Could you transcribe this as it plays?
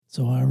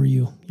So however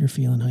you're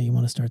feeling, how you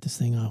want to start this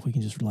thing off, we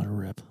can just let her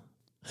rip.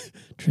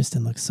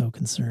 Tristan looks so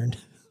concerned.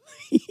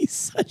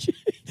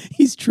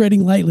 He's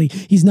treading lightly.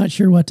 He's not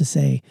sure what to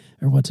say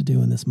or what to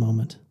do in this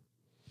moment.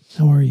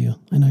 How are you?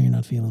 I know you're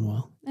not feeling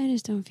well. I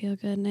just don't feel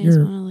good and I just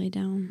want to lay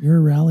down. You're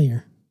a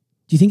rallier.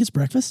 Do you think it's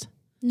breakfast?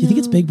 Do you think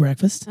it's big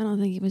breakfast? I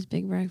don't think it was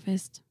big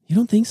breakfast. You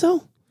don't think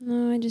so?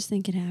 No, I just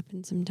think it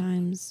happens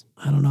sometimes.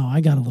 I don't know.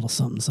 I got a little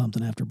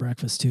something after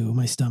breakfast too.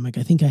 My stomach.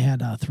 I think I had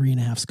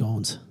 3.5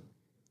 scones.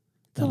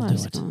 That'll do it.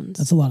 Scones.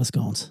 That's a lot of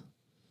scones.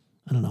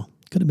 I don't know.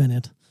 Could have been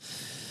it.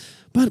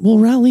 But we'll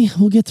rally.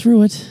 We'll get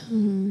through it.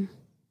 Mm-hmm.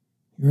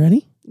 You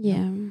ready?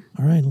 Yeah.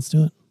 All right, let's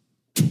do it.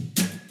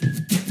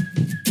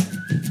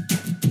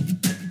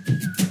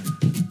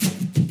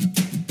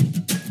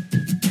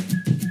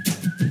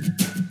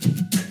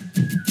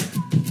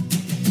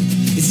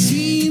 It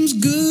seems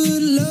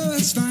good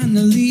luck's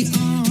finally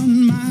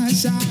on my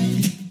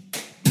side.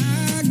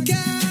 I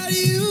got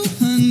you,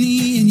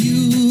 honey, and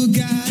you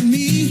got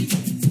me.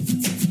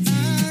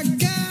 I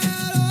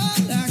got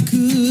all I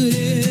could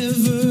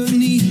ever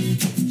need.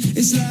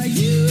 It's like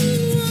you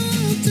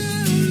walked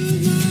out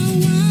of my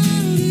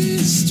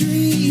wildest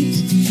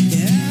dreams.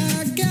 Yeah,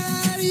 I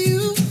got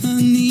you,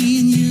 honey,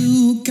 and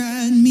you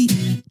got me.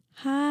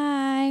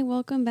 Hi,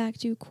 welcome back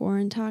to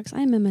Quarren Talks.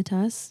 I'm Emma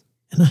Tuss.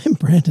 And I'm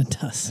Brandon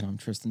Tuss. And I'm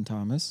Tristan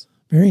Thomas.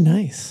 Very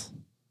nice.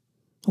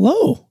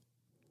 Hello.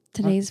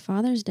 Today's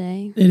Father's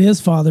Day. It is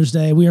Father's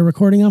Day. We are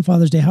recording on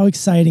Father's Day. How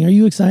exciting. Are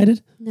you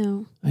excited?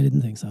 No. I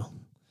didn't think so.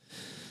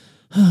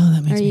 Oh,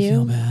 that makes me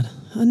feel bad.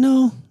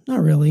 No, not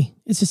really.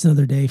 It's just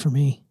another day for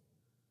me.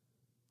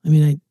 I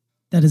mean,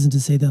 that isn't to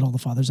say that all the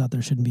fathers out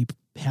there shouldn't be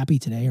happy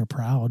today or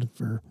proud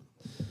for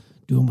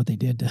doing what they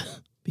did to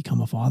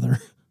become a father.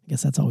 I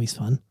guess that's always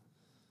fun.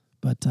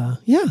 But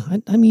yeah,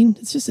 I mean,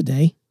 it's just a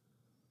day.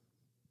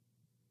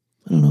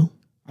 I don't know.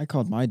 I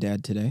called my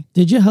dad today.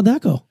 Did you? How'd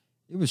that go?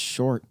 It was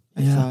short.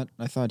 Yeah.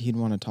 I thought he'd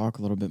want to talk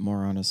a little bit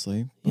more,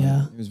 honestly.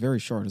 Yeah. It was very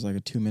short. It was like a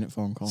 2-minute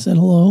phone call. Said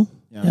hello.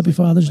 Yeah, Happy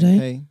Father's Day.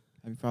 Hey,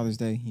 happy Father's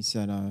Day. He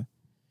said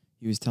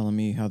he was telling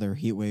me how their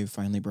heat wave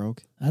finally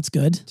broke. That's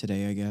good.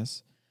 Today, I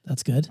guess.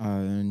 That's good.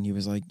 And he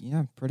was like,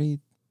 yeah,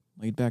 pretty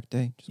laid back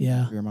day. Just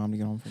yeah. for your mom to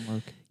get home from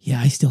work. Yeah,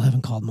 I still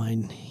haven't called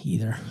mine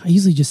either. I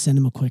usually just send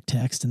him a quick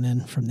text and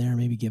then from there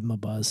maybe give him a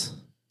buzz.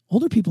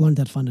 Older people aren't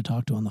that fun to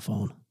talk to on the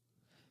phone.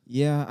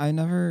 Yeah, I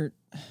never...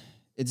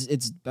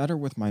 It's better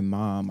with my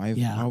mom. I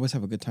always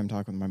have a good time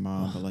talking with my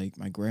mom, but like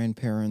my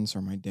grandparents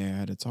or my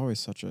dad, it's always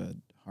such a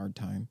hard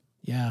time.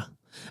 Yeah.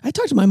 I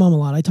talked to my mom a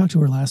lot. I talked to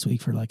her last week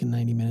for like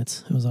 90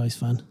 minutes. It was always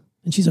fun.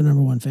 And she's our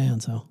number one fan,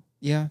 so.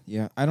 Yeah.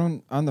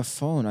 On the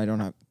phone, I don't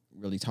have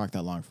really talk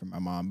that long for my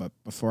mom, but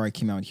before I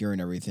came out here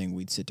and everything,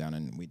 we'd sit down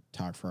and we'd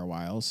talk for a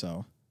while,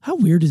 so. How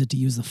weird is it to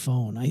use the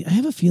phone? I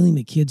have a feeling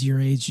that kids your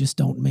age just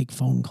don't make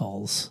phone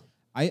calls.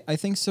 I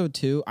think so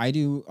too. I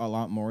do a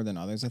lot more than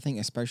others, I think,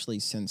 especially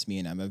since me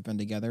and Emma have been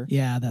together.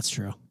 Yeah, that's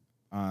true.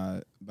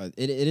 But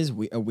it is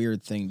a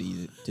weird thing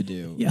to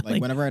do. Yeah,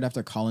 like whenever I'd have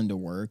to call into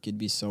work, it'd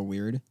be so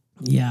weird.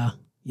 Yeah.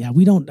 Yeah,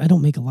 I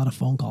don't make a lot of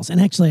phone calls.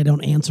 And actually I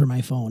don't answer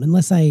my phone.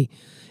 Unless I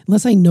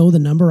know the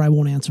number, I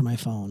won't answer my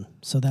phone.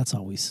 So that's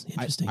always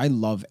interesting. I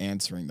love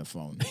answering the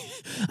phone.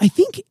 I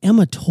think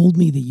Emma told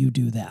me that you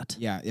do that.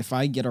 Yeah, if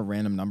I get a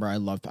random number,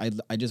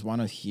 I just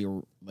want to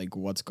hear like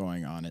what's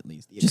going on at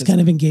least. Just kind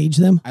of engage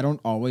them. I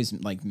don't always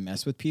like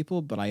mess with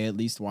people, but I at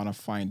least want to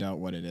find out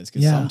what it is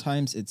because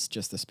sometimes it's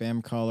just a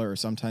spam caller, or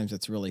sometimes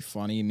it's really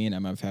funny. Me and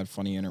Emma have had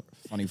funny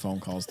phone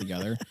calls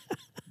together.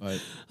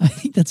 But I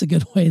think that's a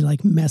good way to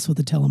like mess with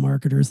the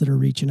telemarketers that are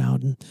reaching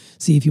out and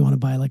see if you want to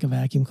buy like a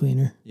vacuum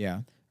cleaner.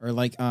 Yeah, or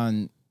like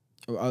on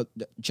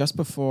just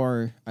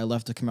before I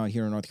left to come out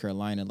here in North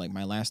Carolina, like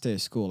my last day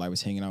of school, I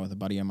was hanging out with a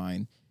buddy of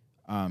mine.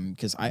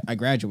 Because I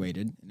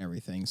graduated and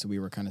everything, so we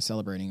were kind of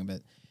celebrating a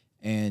bit,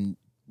 and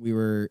we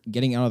were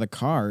getting out of the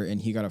car,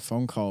 and he got a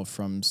phone call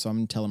from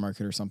some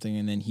telemarketer or something,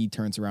 and then he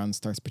turns around and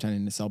starts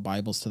pretending to sell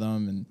Bibles to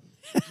them,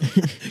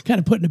 and kind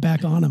of putting it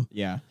back on them.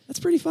 Yeah, that's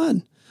pretty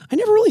fun. I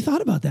never really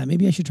thought about that.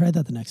 Maybe I should try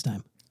that the next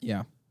time.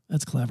 Yeah,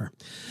 that's clever.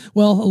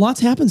 Well, a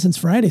lot's happened since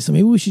Friday, so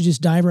maybe we should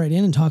just dive right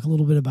in and talk a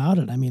little bit about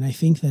it. I mean, I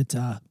think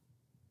the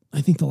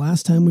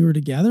last time we were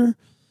together,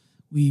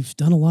 we've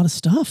done a lot of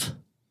stuff.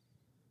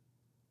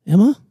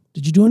 Emma,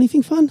 did you do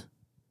anything fun?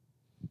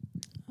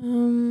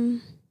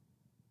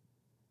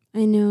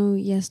 I know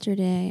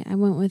yesterday I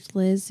went with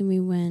Liz and we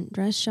went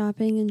dress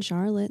shopping in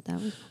Charlotte. That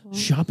was cool.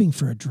 Shopping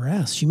for a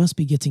dress. She must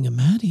be getting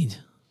married.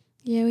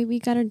 Yeah, we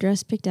got her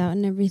dress picked out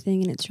and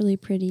everything, and it's really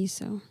pretty.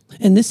 So.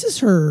 And this is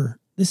her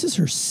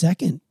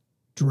second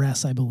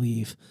dress, I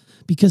believe,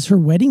 because her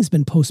wedding's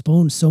been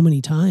postponed so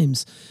many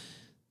times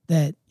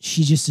that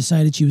she just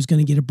decided she was going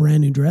to get a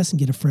brand new dress and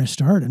get a fresh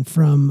start. And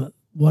from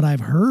what I've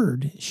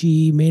heard,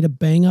 she made a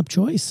bang-up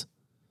choice.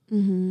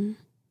 Mm-hmm.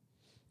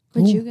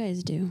 What'd you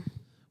guys do?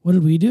 What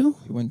did we do?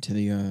 We went to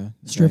the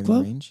strip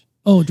club range.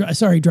 Oh,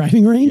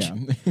 driving range?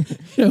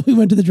 Yeah. We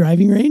went to the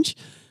driving range?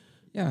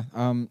 Yeah.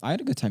 I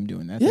had a good time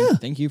doing that. Yeah.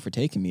 Thank you for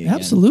taking me again.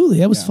 Absolutely.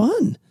 That was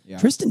fun. Yeah.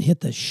 Tristan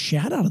hit the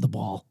shat out of the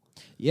ball.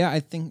 Yeah,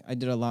 I think I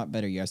did a lot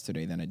better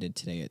yesterday than I did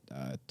today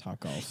at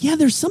Topgolf. Yeah,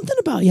 there's something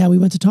about, we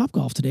went to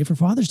Topgolf today for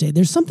Father's Day.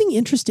 There's something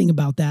interesting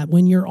about that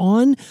when you're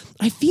on.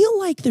 I feel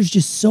like there's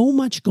just so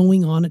much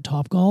going on at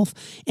Topgolf,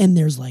 and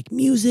there's like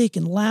music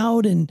and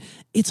loud, and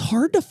it's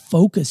hard to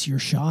focus your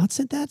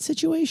shots at that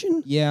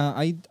situation. Yeah,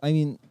 I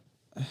mean,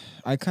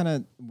 I kind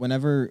of,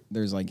 whenever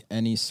there's like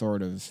any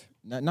sort of,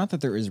 not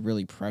that there is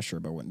really pressure,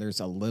 but when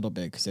there's a little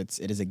bit, because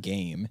it is a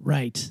game.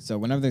 Right. So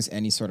whenever there's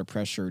any sort of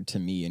pressure to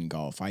me in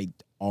golf, I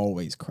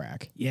always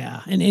crack. Yeah,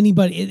 and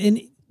anybody,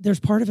 and there's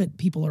part of it,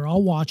 people are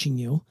all watching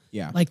you.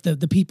 Yeah. Like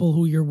the people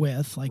who you're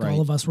with, like Right.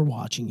 all of us were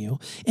watching you.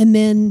 And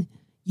then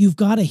you've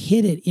got to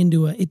hit it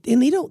into and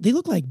they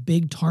look like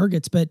big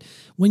targets, but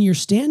when you're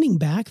standing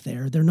back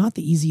there, they're not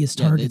the easiest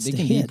targets they to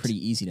can hit. be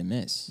pretty easy to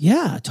miss.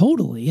 Yeah,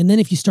 totally. And then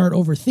if you start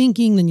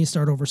overthinking, then you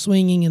start over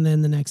swinging, and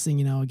then the next thing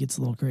you know, it gets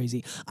a little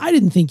crazy. I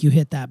didn't think you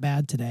hit that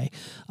bad today.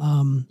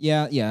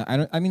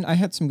 Yeah. I mean, I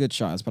had some good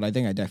shots, but I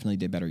think I definitely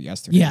did better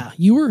yesterday. Yeah,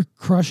 you were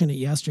crushing it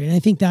yesterday. And I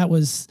think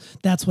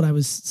that's what I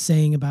was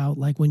saying about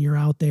like when you're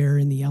out there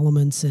in the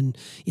elements and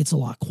it's a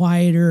lot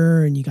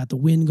quieter and you got the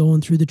wind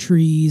going through the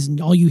trees and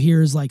all you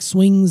hear is like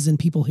swings and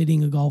people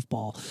hitting a golf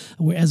ball,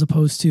 as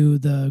opposed to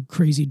the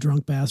crazy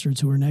drunk bastards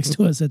who were next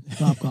to us at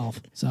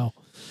Topgolf. So,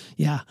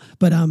 yeah.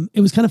 But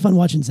it was kind of fun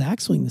watching Zach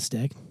swing the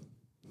stick.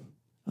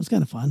 That was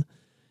kind of fun.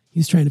 He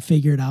was trying to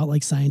figure it out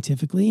like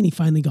scientifically, and he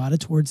finally got it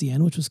towards the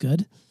end, which was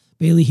good.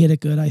 Bailey hit it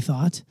good, I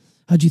thought.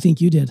 How'd you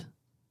think you did?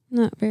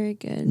 Not very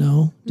good.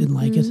 No? Didn't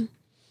like it?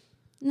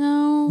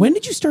 No. When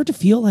did you start to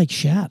feel like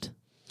shat?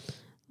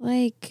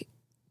 Like,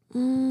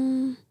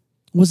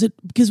 Was it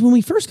because when we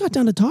first got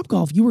down to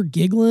Topgolf, you were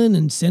giggling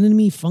and sending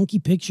me funky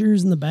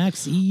pictures in the back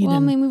seat? well, I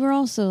and mean, we were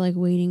also like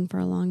waiting for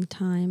a long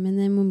time, and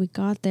then when we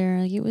got there,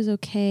 like it was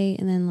okay,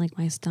 and then like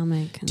my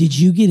stomach. did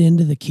you get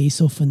into the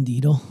queso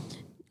fundido?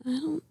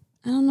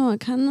 I don't know. It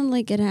kind of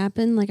like it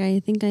happened. Like I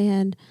think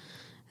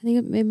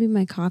maybe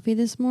my coffee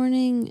this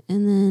morning,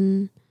 and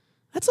then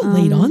That's a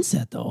late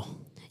onset, though.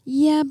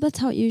 yeah, but that's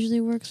how it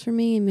usually works for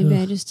me. And maybe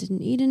I Ugh. just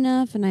didn't eat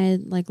enough, and I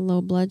had like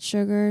low blood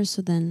sugar,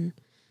 so then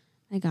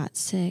I got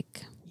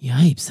sick.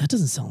 Yipes, that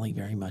doesn't sound like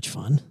very much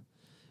fun.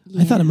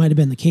 Yeah. I thought it might have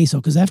been the queso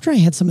because after I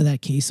had some of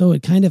that queso,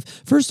 it kind of,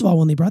 first of all,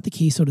 when they brought the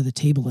queso to the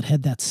table, it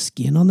had that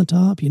skin on the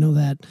top,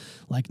 that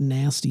like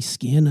nasty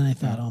skin. And I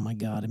thought, oh my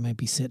God, it might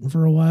be sitting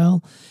for a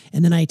while.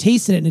 And then I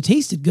tasted it and it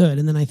tasted good.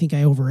 And then I think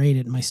I overate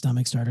it and my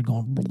stomach started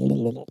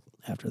going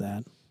after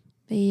that.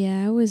 But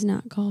yeah, I was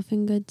not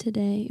golfing good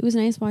today. It was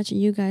nice watching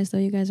you guys, though.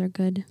 You guys are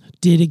good.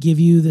 Did it give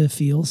you the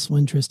feels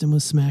when Tristan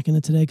was smacking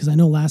it today? Because I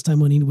know last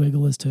time when he'd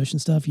wiggle his tush and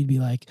stuff, you'd be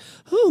like,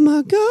 oh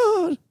my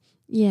God.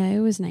 Yeah, it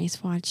was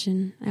nice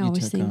watching. I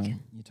always think.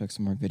 You took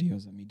some more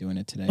videos of me doing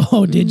it today.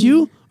 Oh, did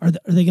you? Are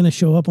they going to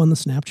show up on the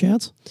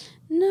Snapchats?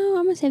 No,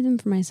 I'm going to save them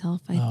for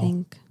myself, I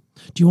think.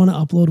 Do you want to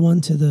upload one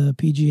to the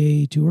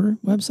PGA Tour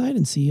website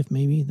and see if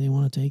maybe they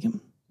want to take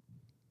him?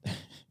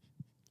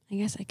 I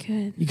guess I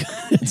could. You could.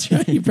 That's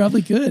right. You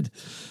probably could.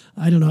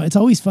 I don't know. It's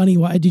always funny.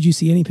 Why did you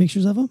see any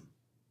pictures of him?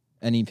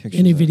 Any pictures?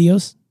 Any of-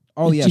 videos?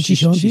 Oh yeah, Did she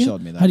show them to you?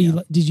 showed me that. How do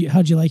yeah. you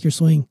how'd you like your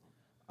swing?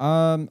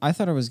 I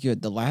thought it was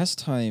good. The last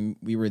time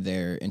we were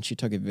there and she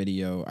took a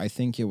video, I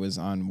think it was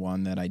on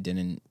one that I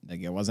didn't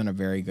like. It wasn't a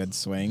very good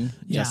swing.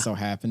 Yeah. Just so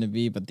happened to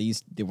be. But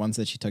the ones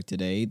that she took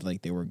today,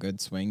 like they were good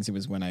swings. It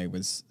was when I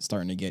was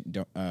starting to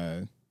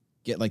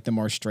get like the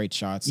more straight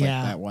shots,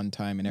 Yeah. like that one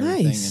time and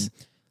everything. Nice. And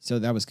so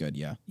that was good.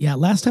 Yeah. Yeah,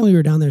 last time we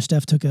were down there,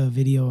 Steph took a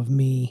video of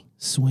me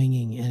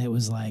swinging, and it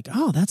was like,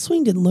 oh, that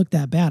swing didn't look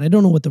that bad. I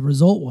don't know what the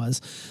result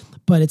was,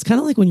 but it's kind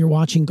of like when you're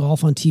watching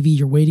golf on TV,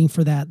 you're waiting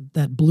for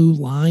that blue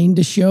line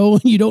to show,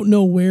 and you don't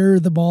know where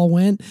the ball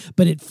went,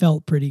 but it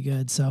felt pretty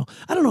good. So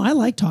I don't know. I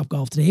like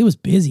Topgolf today. It was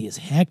busy as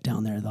heck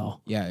down there,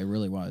 though. Yeah, it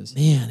really was.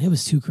 Man, it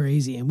was too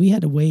crazy, and we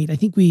had to wait. I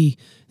think we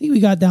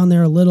got down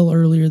there a little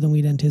earlier than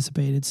we'd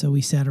anticipated, so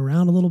we sat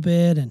around a little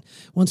bit, and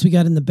once we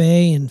got in the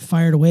bay and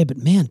fired away, but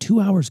man, 2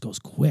 hours goes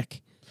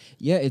quick.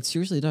 Yeah, it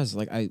seriously does.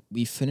 Like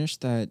we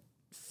finished that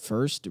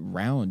first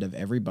round of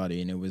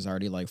everybody and it was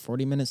already like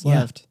 40 minutes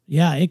left.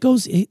 Yeah, it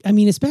goes. I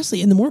mean,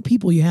 especially, and the more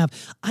people you have,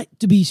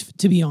 to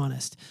be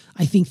honest,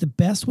 I think the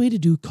best way to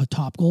do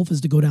Topgolf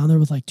is to go down there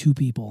with like 2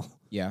 people.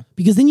 Yeah.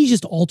 Because then you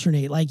just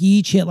alternate, like you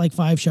each hit like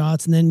 5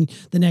 shots and then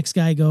the next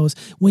guy goes.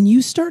 When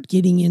you start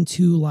getting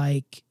into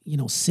like,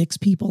 6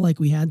 people like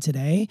we had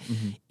today,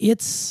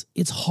 it's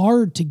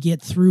hard to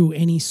get through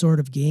any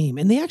sort of game.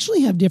 And they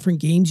actually have different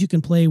games you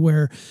can play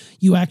where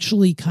you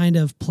actually kind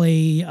of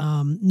play,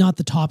 not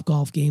the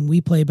Topgolf game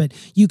we play, but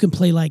you can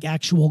play like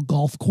actual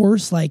golf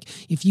course. Like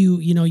if you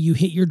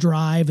hit your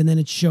drive and then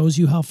it shows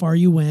you how far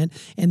you went,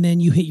 and then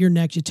you hit your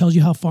next, it tells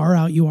you how far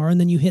out you are, and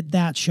then you hit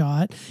that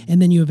shot,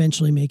 and then you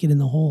eventually make it in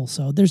the hole.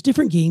 So there's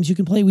different games you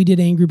can play. We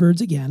did Angry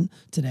Birds again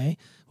today,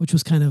 which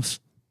was kind of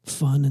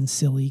fun and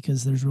silly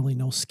because there's really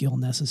no skill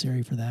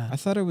necessary for that. I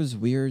thought it was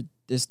weird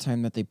this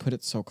time that they put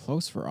it so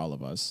close for all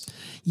of us.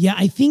 Yeah,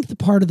 I think the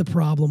part of the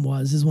problem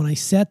is when I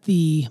set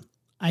the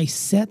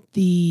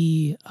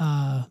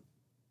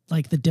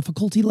like the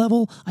difficulty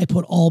level, I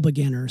put all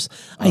beginners.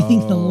 I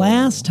think the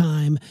last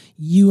time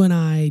you and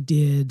I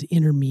did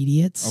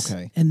intermediates,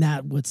 Okay. and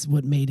that was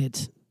what made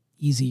it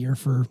easier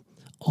for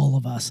all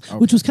of us,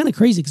 which was kind of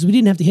crazy because we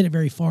didn't have to hit it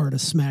very far to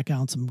smack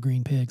out some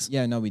green pigs.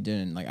 Yeah, no, we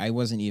didn't. Like, I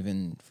wasn't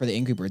even for the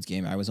Angry Birds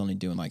game. I was only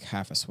doing like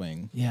half a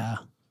swing. Yeah.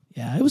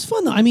 It was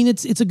fun though. I mean,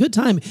 it's a good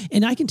time,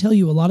 and I can tell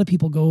you, a lot of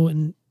people go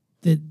and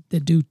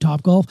that do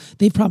Top Golf.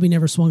 They've probably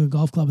never swung a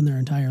golf club in their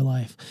entire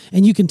life,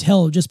 and you can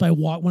tell just by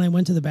when I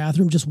went to the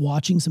bathroom, just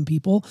watching some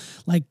people.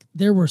 Like,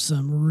 there were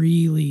some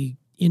really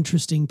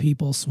interesting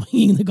people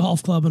swinging the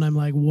golf club, and I'm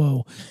like,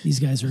 whoa,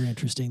 these guys are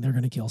interesting. They're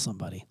going to kill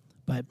somebody.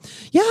 But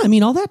yeah, I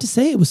mean, all that to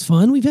say, it was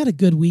fun. We've had a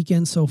good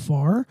weekend so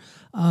far.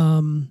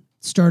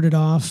 Started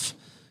off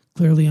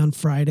clearly on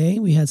Friday.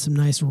 We had some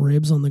nice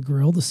ribs on the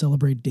grill to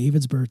celebrate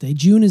David's birthday.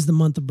 June is the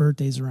month of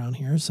birthdays around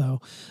here. So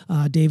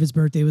David's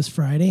birthday was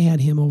Friday. Had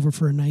him over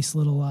for a nice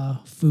little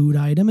food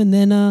item. And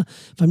then,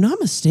 if I'm not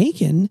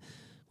mistaken,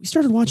 we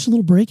started watching a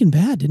little Breaking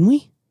Bad, didn't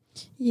we?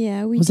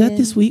 Yeah, we Was did. that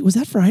this week? Was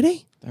that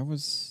Friday? That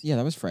was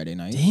Friday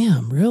night.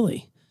 Damn,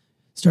 really?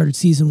 Started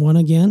season 1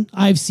 again.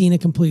 I've seen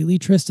it completely.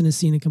 Tristan has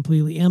seen it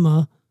completely.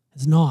 Emma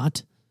has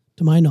not,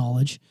 to my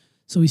knowledge.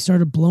 So we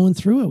started blowing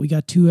through it. We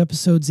got 2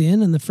 episodes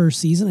in the first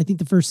season. I think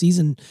the first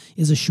season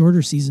is a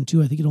shorter season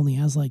too. I think it only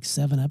has like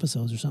 7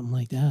 episodes or something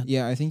like that.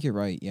 Yeah, I think you're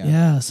right. Yeah.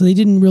 Yeah. So they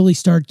didn't really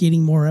start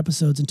getting more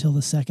episodes until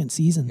the second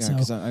season. Yeah, so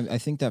because I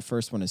think that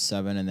first one is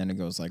 7, and then it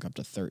goes like up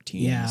to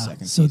 13. In yeah. the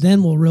second So season.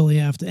 then we'll really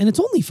have to, and it's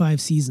only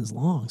 5 seasons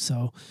long.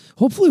 So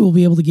hopefully we'll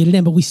be able to get it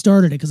in. But we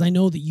started it because I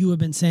know that you have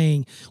been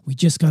saying we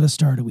just got to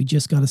start it. We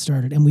just got to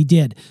start it, and we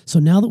did. So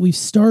now that we've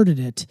started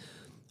it,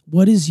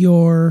 what is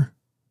your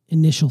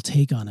initial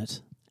take on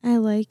it? I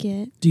like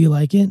it. Do you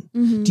like it?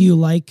 Mm-hmm. Do you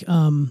like,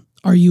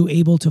 are you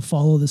able to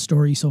follow the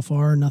story so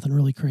far? Nothing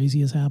really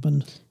crazy has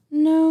happened?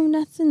 No,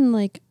 nothing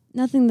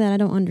that I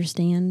don't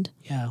understand.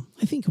 Yeah,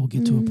 I think we'll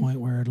get to a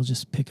point where it'll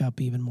just pick up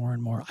even more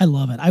and more. I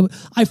love it.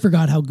 I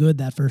forgot how good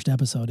that first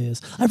episode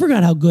is. I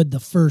forgot how good the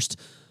first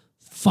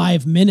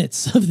 5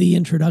 minutes of the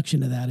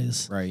introduction to that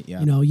is. Right, yeah.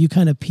 You know, you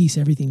kind of piece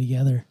everything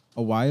together.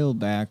 A while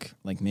back,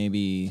 like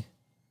maybe,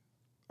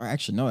 or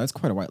actually, no, that's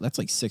quite a while. That's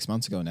like 6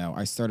 months ago now.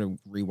 I started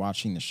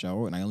rewatching the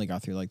show, and I only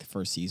got through like the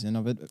first season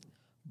of it.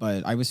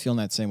 But I was feeling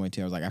that same way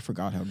too. I was like, I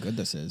forgot how good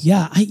this is.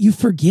 Yeah, you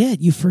forget.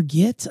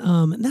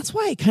 And that's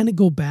why I kind of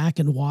go back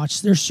and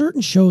watch. There's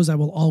certain shows I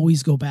will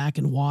always go back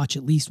and watch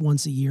at least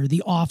once a year.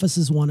 The Office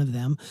is one of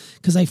them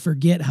because I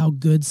forget how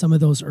good some of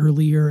those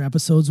earlier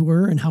episodes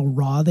were and how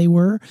raw they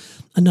were.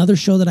 Another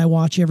show that I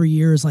watch every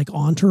year is like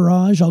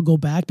Entourage. I'll go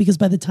back because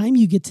by the time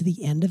you get to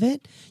the end of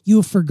it, you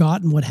have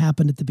forgotten what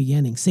happened at the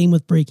beginning. Same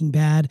with Breaking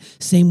Bad.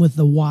 Same with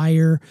The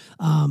Wire.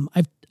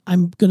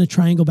 I'm going to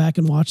try and go back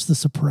and watch The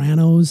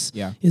Sopranos.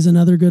 Yeah. Is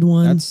another good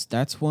one.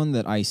 That's one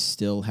that I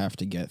still have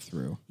to get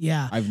through.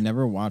 Yeah. I've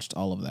never watched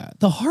all of that.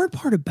 The hard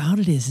part about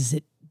it is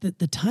it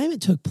the time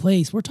it took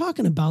place, we're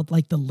talking about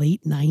like the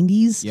late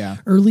 90s, Yeah.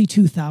 early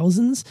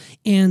 2000s,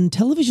 and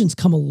television's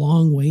come a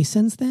long way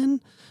since then,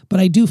 but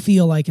I do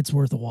feel like it's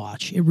worth a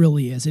watch. It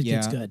really is. It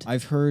gets good.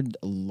 I've heard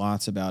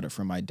lots about it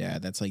from my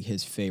dad. That's like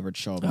his favorite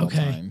show of all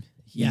time.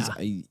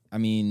 I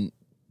mean,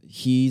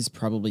 he's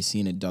probably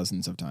seen it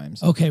dozens of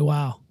times. Okay,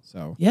 wow.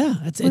 So Yeah,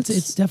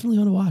 it's definitely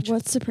on to watch.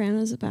 What's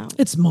Sopranos about?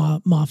 It's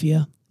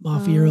mafia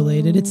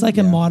related. It's like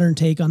a modern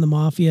take on the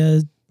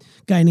mafia.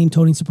 Guy named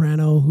Tony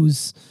Soprano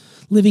who's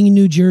living in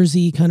New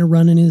Jersey, kind of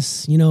running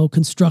his,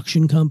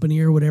 construction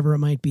company or whatever it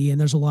might be. And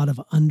there's a lot of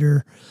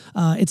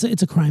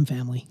it's a crime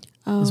family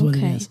is what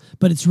it is.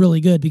 But it's really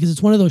good because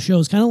it's one of those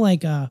shows, kind of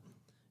like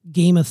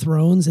Game of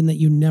Thrones, in that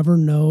you never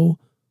know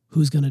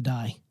who's going to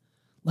die.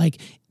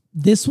 Like,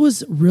 this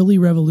was really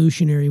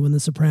revolutionary when The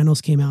Sopranos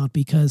came out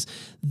because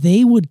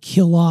they would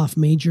kill off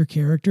major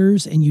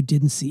characters and you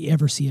didn't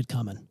ever see it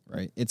coming.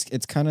 Right.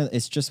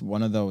 It's just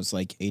one of those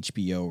like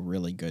HBO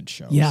really good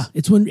shows. Yeah.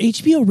 It's when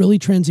HBO really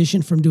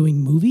transitioned from doing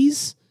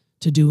movies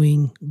to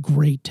doing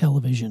great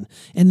television.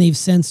 And they've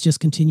since just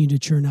continued to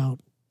churn out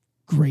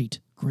great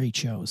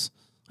shows.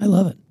 I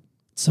love it.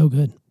 It's so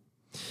good.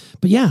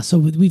 But yeah, so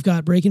we've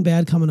got Breaking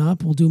Bad coming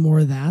up. We'll do more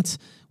of that.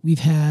 We've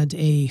had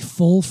a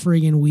full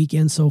friggin'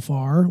 weekend so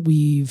far.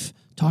 We've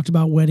talked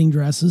about wedding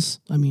dresses.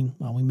 I mean,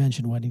 well, we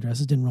mentioned wedding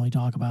dresses, didn't really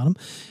talk about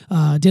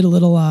them. Did a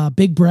little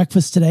big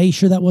breakfast today. You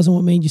sure that wasn't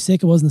what made you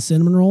sick? It wasn't the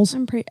cinnamon rolls?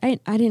 I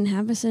didn't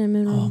have a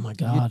cinnamon roll. Oh my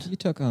God. You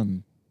took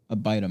a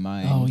bite of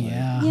mine. Oh but-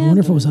 yeah. Yeah, I wonder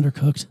if it but- was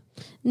undercooked.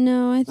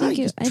 No, I think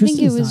it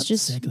Tristan's was not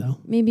just sick though.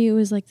 maybe it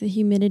was like the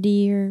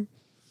humidity or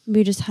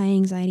maybe just high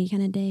anxiety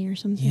kind of day or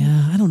something.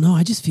 Yeah, I don't know.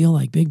 I just feel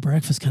like big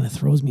breakfast kind of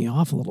throws me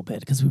off a little bit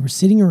because we were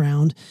sitting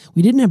around.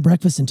 We didn't have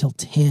breakfast until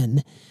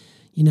 10.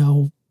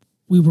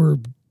 We were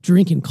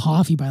drinking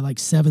coffee by like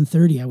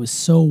 7:30. I was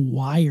so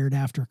wired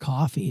after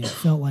coffee. It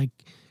felt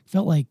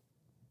like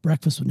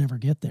breakfast would never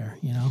get there,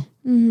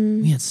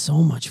 Mm-hmm. We had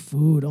so much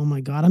food. Oh my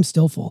God, I'm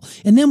still full.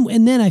 And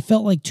then I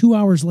felt like 2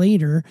 hours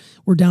later,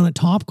 we're down at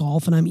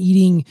Topgolf and I'm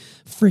eating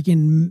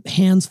freaking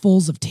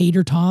handsfuls of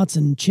tater tots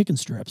and chicken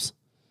strips.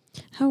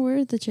 How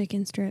were the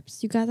chicken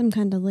strips? You got them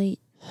kind of late.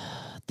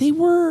 They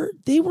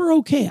were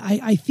okay.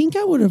 I think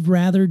I would have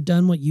rather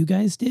done what you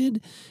guys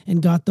did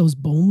and got those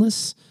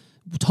boneless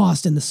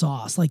tossed in the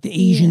sauce, like the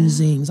Asian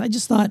zings. I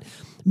just thought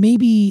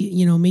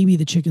maybe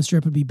the chicken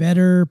strip would be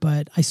better,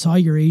 but I saw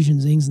your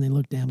Asian zings and they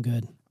look damn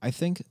good. I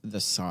think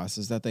the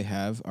sauces that they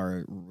have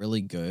are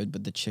really good,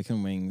 but the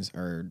chicken wings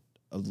are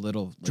a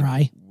little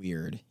dry,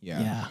 weird.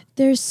 Yeah.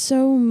 There's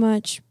so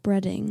much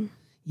breading.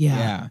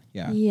 Yeah.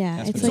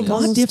 Yeah, It's a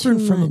lot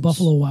different from a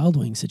Buffalo Wild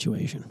Wing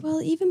situation.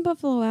 Well, even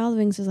Buffalo Wild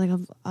Wings is like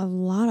a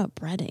lot of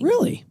breading.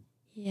 Really?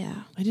 Yeah.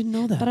 I didn't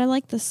know that. But I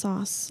like the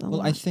sauce a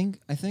lot. I think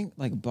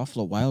like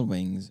Buffalo Wild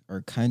Wings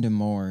are kind of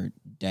more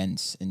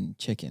dense in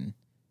chicken.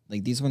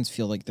 Like these ones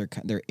feel like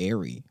they're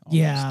airy.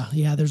 Almost.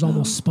 Yeah. There's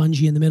almost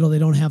spongy in the middle. They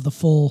don't have the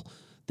full.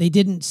 They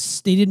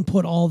didn't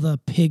put all the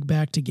pig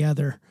back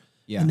together.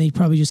 Yeah. And they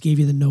probably just gave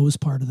you the nose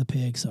part of the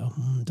pig. So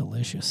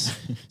delicious.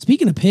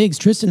 Speaking of pigs,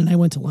 Tristan and I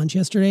went to lunch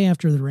yesterday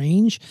after the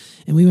range,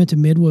 and we went to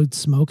Midwood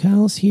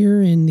Smokehouse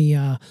here in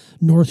the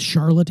North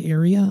Charlotte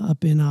area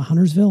up in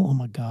Huntersville. Oh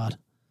my God,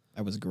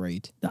 that was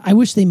great. I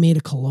wish they made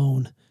a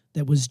cologne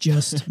that was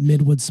just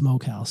Midwood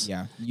Smokehouse.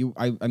 Yeah,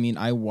 I mean,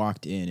 I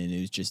walked in and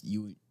it was just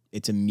you.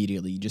 It's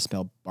immediately, you just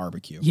smell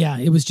barbecue. Yeah,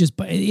 it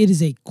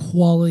is a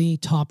quality,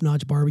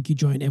 top-notch barbecue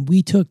joint. And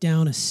we took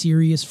down a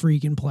serious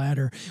freaking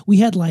platter. We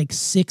had like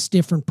 6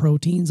 different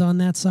proteins on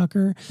that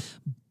sucker.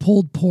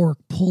 Pulled pork,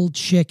 pulled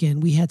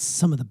chicken. We had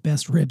some of the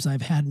best ribs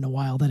I've had in a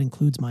while. That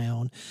includes my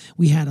own.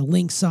 We had a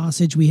link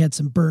sausage. We had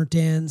some burnt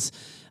ends.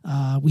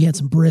 We had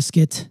some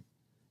brisket.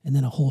 And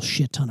then a whole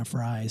shit ton of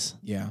fries.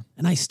 Yeah.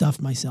 And I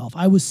stuffed myself.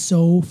 I was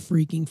so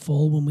freaking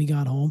full when we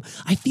got home.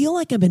 I feel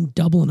like I've been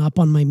doubling up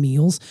on my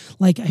meals.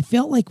 Like I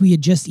felt like we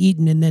had just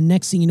eaten and then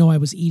next thing you know, I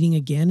was eating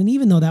again. And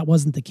even though that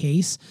wasn't the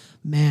case,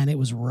 man, it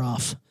was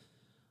rough.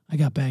 I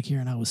got back here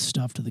and I was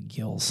stuffed to the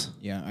gills.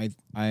 Yeah,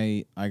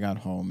 I got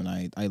home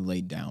and I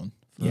laid down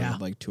for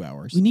like 2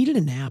 hours. We needed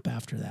a nap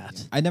after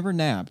that. I never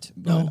napped,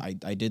 but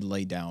I did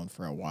lay down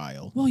for a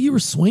while. Well, you were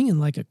swinging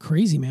like a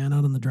crazy man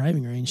out on the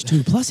driving range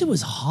too. Plus it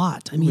was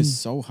hot. I mean, it was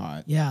so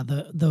hot. Yeah,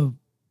 the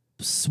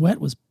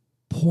sweat was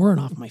pouring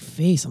off my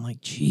face. I'm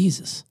like,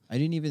 Jesus. I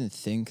didn't even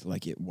think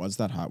like it was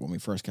that hot when we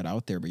first got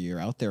out there, but you're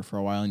out there for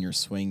a while and you're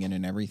swinging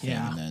and everything.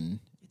 Yeah. And then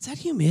it's that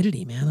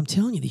humidity, man. I'm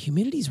telling you, the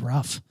humidity's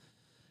rough.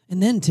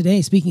 And then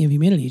today, speaking of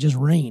humidity, it just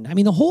rained. I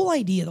mean, the whole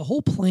idea, the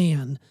whole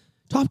plan,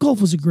 Topgolf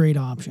was a great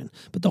option.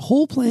 But the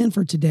whole plan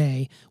for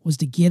today was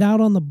to get out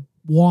on the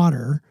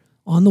water,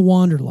 on the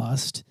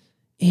Wanderlust,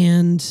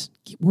 and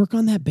work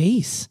on that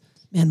base.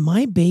 Man,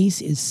 my base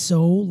is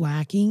so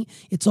lacking.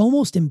 It's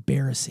almost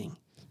embarrassing.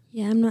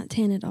 Yeah, I'm not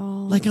tan at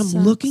all. Like I'm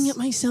looking at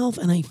myself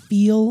and I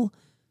feel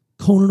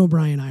Conan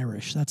O'Brien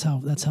Irish. That's how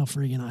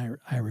friggin'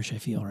 Irish I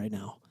feel right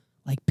now.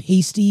 Like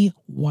pasty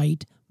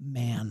white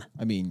man.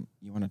 I mean,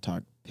 you want to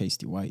talk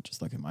pasty white,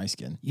 just look at my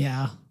skin.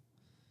 Yeah.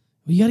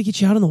 Well, you got to get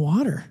you out in the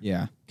water.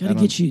 Yeah. Got to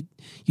get you.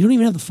 You don't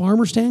even have the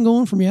farmer stand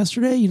going from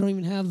yesterday. You don't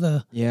even have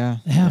the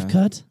half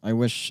cut. I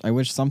wish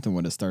something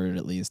would have started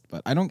at least,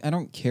 but I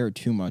don't care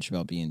too much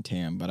about being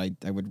tan, but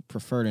I would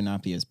prefer to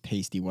not be as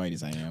pasty white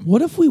as I am.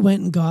 What if we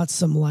went and got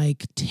some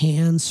like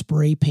tan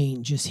spray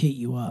paint, just hit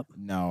you up?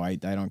 No, I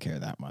don't care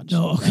that much.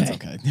 No, okay. That's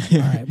okay. All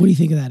right. What do you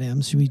think of that,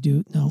 Em? Should we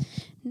do no?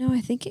 No,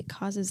 I think it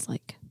causes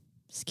like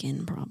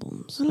skin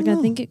problems. I I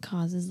think it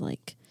causes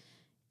like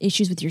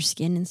issues with your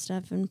skin and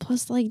stuff. And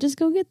plus, like, just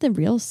go get the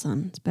real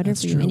sun. It's better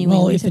for you anyway.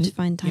 Well, if you have to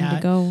find time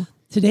to go.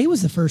 Today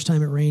was the first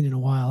time it rained in a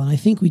while, and I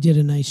think we did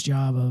a nice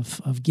job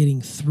of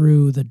getting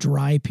through the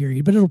dry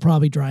period, but it'll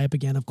probably dry up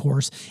again, of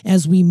course,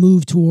 as we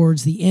move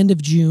towards the end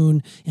of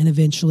June and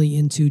eventually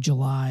into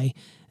July.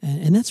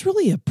 And that's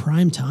really a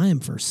prime time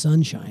for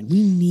sunshine.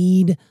 We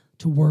need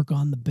to work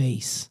on the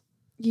base.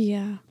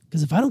 Yeah.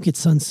 Because if I don't get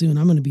sun soon,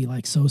 I'm going to be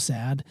like so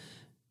sad.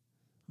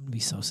 I'm going to be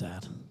so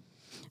sad.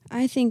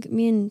 I think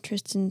me and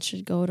Tristan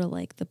should go to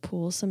like the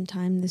pool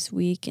sometime this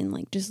week and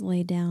like just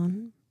lay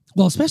down.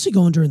 Well, especially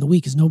going during the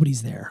week because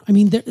nobody's there. I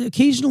mean,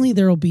 occasionally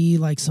there'll be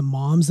like some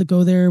moms that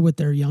go there with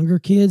their younger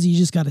kids. You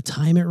just got to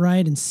time it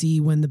right and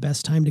see when the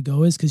best time to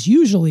go is because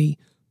usually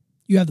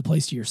you have the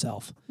place to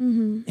yourself.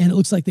 Mm-hmm. And it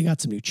looks like they got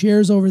some new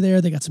chairs over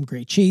there. They got some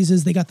great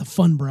chases. They got the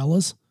fun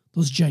umbrellas,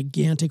 those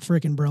gigantic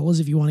freaking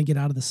umbrellas if you want to get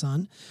out of the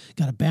sun.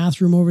 Got a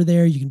bathroom over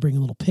there. You can bring a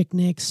little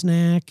picnic,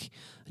 snack.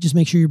 Just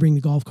make sure you bring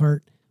the golf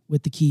cart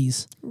with the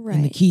keys. Right.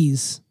 And the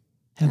keys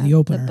have the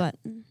opener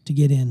to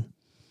get in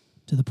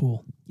to the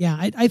pool. Yeah,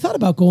 I thought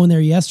about going there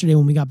yesterday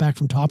when we got back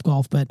from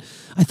Topgolf, but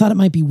I thought it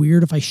might be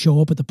weird if I show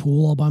up at the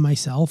pool all by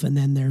myself and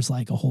then there's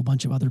like a whole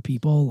bunch of other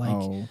people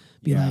like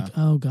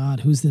oh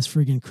God, who's this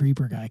friggin'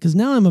 creeper guy? Because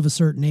now I'm of a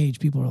certain age.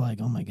 People are like,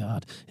 oh my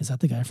God, is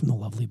that the guy from the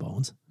Lovely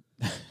Bones?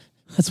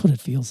 That's what it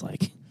feels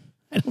like.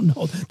 I don't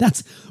know.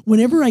 That's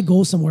whenever I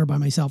go somewhere by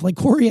myself. Like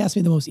Corey asked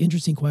me the most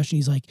interesting question.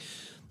 He's like,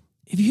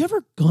 have you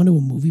ever gone to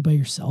a movie by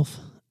yourself?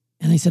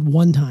 And I said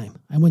one time.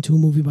 I went to a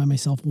movie by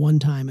myself one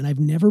time, and I've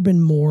never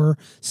been more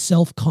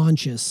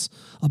self-conscious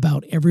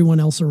about everyone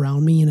else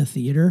around me in a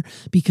theater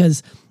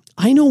because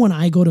I know when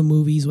I go to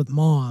movies with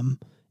mom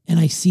and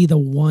I see the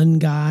one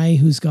guy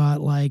who's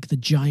got like the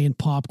giant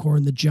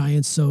popcorn, the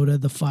giant soda,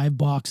 the 5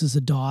 boxes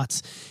of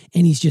dots,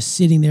 and he's just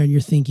sitting there and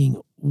you're thinking,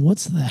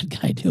 what's that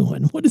guy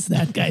doing? What is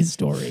that guy's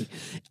story?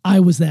 I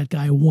was that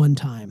guy one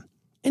time.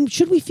 And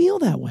should we feel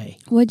that way?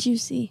 What'd you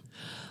see?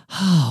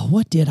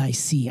 What did I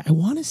see? I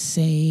want to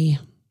say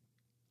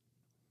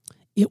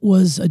it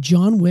was a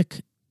John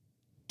Wick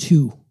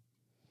 2.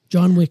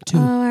 John Wick 2.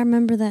 Oh, I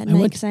remember that night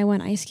went- because I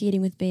went ice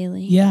skating with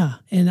Bailey. Yeah,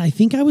 and I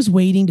think I was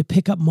waiting to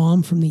pick up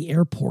Mom from the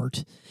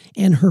airport,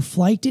 and her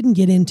flight didn't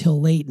get in till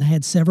late, and I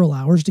had several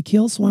hours to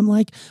kill, so I'm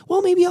like,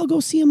 well, maybe I'll go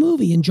see a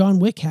movie, and John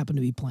Wick happened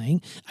to be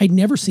playing. I'd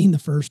never seen the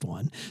first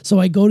one, so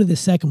I go to the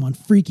second one,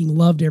 freaking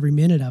loved every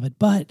minute of it,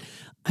 but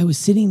I was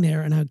sitting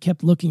there, and I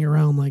kept looking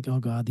around like, oh,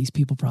 God, these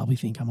people probably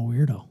think I'm a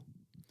weirdo.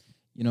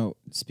 You know,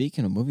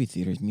 speaking of movie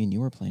theaters, me and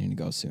you are planning to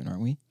go soon, aren't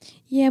we?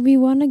 Yeah, we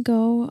want to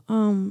go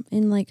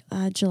in like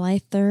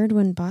July 3rd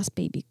when Boss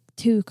Baby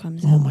 2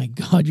 comes out. Oh, my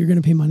God, you're going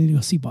to pay money to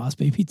go see Boss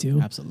Baby too?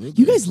 Absolutely.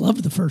 You guys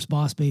loved the first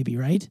Boss Baby,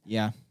 right?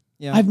 Yeah.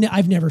 Yeah.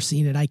 I've never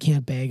seen it. I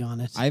can't bag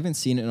on it. I haven't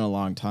seen it in a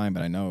long time,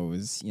 but I know it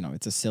was,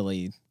 it's a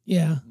silly,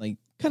 Yeah, like...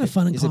 kind of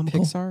fun and is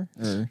comical. it Pixar?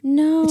 Or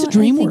No, It's a I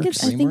think DreamWorks.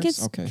 it's, I think DreamWorks?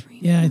 it's Okay.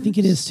 Yeah, I think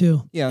it is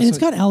too. Yeah, and it's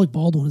so- got Alec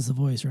Baldwin as the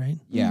voice, right?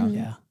 yeah. Mhm.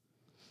 Yeah.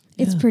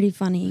 It's Yeah. pretty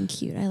funny and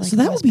cute. I like. So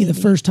that Boss would be the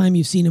Baby. first time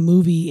you've seen a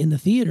movie in the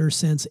theater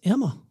since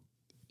Emma.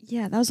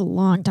 Yeah, that was a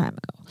long time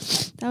ago.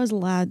 That was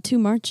allowed 2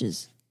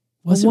 Marches.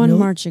 Was it One really?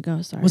 March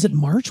ago. Sorry. Was it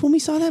March when we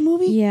saw that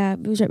movie? Yeah,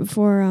 it was right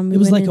before. We It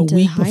was went like a into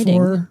week hiding.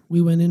 before we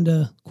went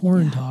into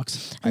quarantine Yeah.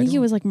 talks. I think it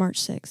don't- was like March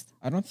 6th.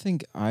 I don't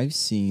think I've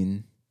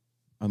seen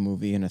a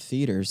movie in a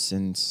theater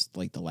since,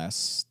 like, the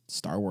last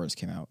Star Wars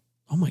came out.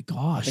 Oh my I think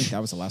gosh. that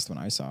was the last one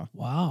I saw.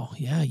 Wow.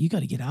 Yeah, you got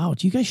to get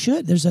out. You guys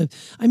should.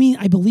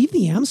 I believe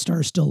the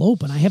Amstar is still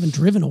open. I haven't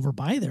driven over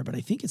by there, but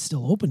I think it's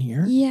still open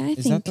here. Yeah, I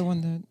Is think. that the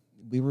one that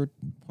we were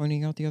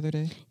pointing out the other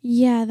day?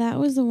 Yeah, that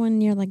was the one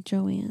near like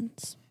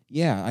Joanne's.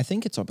 Yeah, I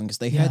think it's open because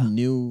they Yeah. had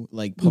new,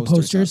 like, New posters.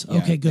 posters? up.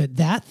 Yeah. Okay, good.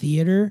 That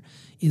theater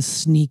is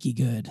sneaky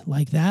good.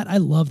 Like that, I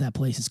love that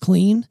place. It's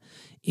clean.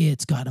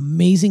 It's got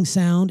amazing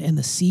sound and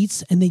the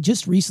seats, and they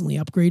just recently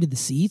upgraded the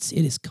seats.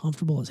 It is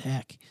comfortable as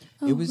heck.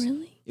 Oh, was-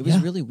 really? It was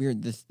Yeah. really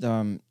weird.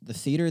 The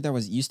theater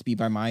that used to be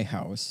by my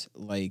house,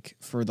 like,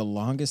 for the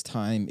longest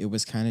time, it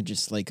was kind of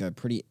just like a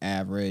pretty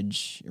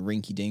average,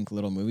 rinky-dink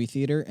little movie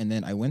theater. And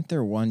then I went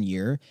there one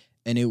year,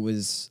 and it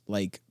was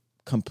like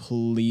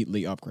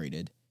completely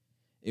upgraded.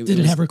 Did it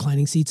was- have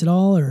reclining seats at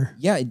all, or?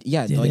 Yeah,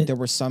 yeah. Did Like it? there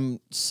were some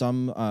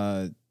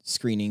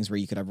screenings where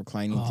you could have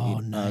reclining Oh,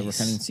 nice.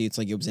 reclining seats.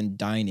 Like it was in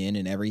dine in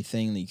and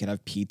everything. You could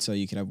have pizza.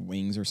 You could have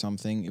wings or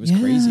something. It was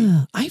crazy.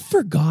 I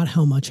forgot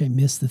how much I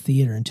missed the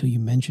theater until you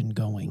mentioned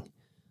going.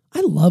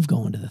 I love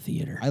going to the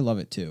theater. I love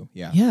it too.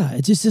 Yeah. Yeah,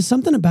 it's just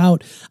something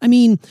about,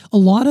 a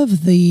lot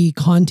of the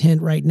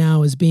content right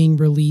now is being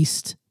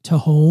released to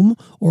home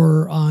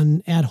or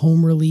on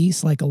at-home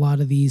release, like a lot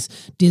of these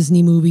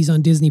Disney movies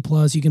on Disney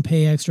Plus. You can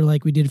pay extra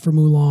like we did for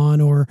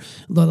Mulan, or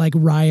like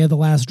Raya the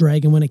Last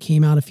Dragon when it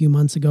came out a few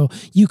months ago.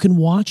 You can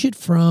watch it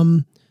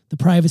from the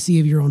privacy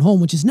of your own home,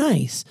 which is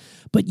nice,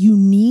 but you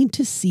need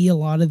to see a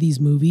lot of these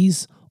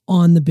movies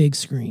on the big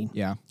screen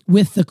Yeah.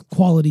 with the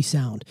quality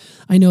sound.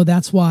 I know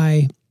that's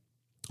why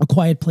A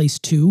Quiet Place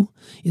 2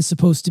 is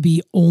supposed to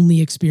be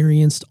only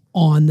experienced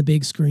on the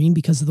big screen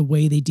because of the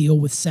way they deal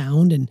with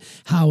sound and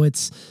how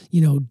it's,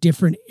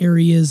 different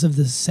areas of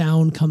the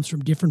sound comes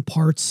from different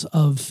parts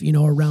of,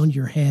 around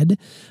your head.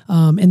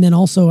 And then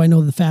also I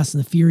know the Fast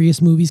and the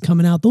Furious movies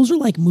coming out. Those are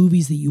like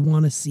movies that you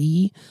want to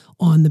see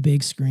on the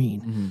big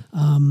screen.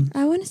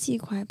 I want to see A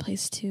Quiet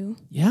Place too.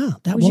 Yeah,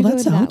 Would you go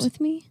that's to out. that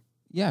with me?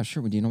 Yeah.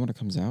 Sure. Do you know when it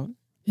comes out?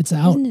 It's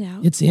out. Isn't it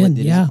out? It's Oh, in. it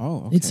is? Yeah.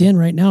 Oh, It's okay. in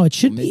right now. It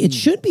should Well, be. It maybe-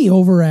 should be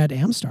over at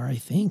Amstar, I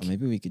think. Well,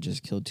 maybe we could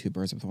just kill 2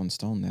 birds with 1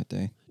 stone that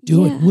day.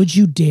 Do Yeah. it. Would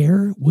you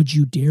dare? Would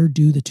you dare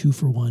do the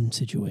 2-for-1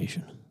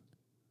 situation?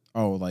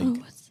 Oh, like Oh,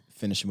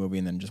 finish a movie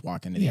and then just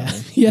walk into the Yeah.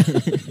 other. Yeah.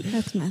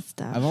 that's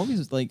messed up. I've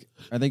always like,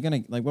 are they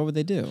gonna like? What would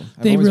they do?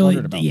 I've They always really,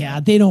 wondered about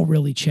that. they don't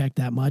really check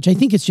that much. I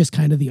think it's just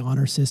kind of the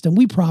honor system.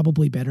 We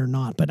probably better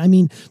not. But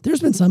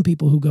there's been some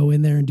people who go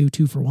in there and do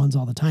 2-for-1s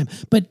all the time.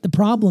 But the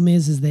problem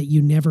is that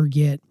you never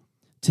get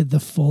to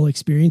the full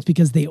experience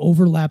because they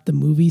overlap the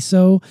movie.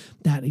 So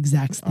that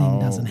exact thing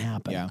doesn't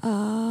happen. Yeah.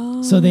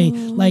 Oh. So they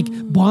like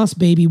Boss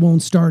Baby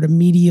won't start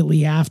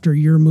immediately after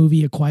your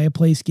movie A Quiet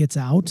Place gets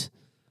out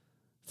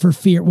for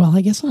fear. Well,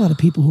 I guess a lot of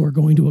people who are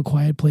going to A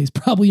Quiet Place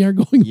probably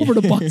aren't going over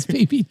to Boss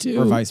Baby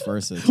too. Or vice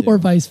versa. Too. Or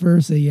vice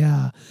versa,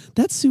 yeah.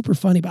 That's super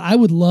funny. But I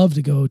would love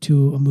to go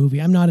to a movie.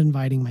 I'm not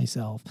inviting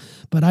myself,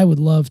 but I would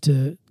love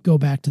to go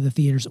back to the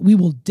theaters. We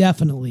will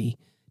definitely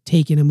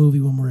take in a movie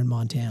when we're in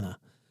Montana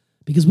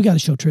because we got to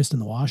show Tristan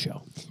the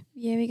Washoe.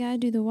 Yeah, we gotta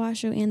do the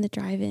Washoe and the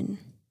drive-in.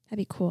 That'd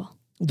be cool.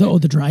 The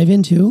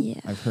drive-in too? Yeah.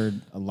 I've heard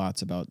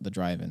lots about the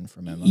drive-in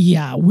from Emma.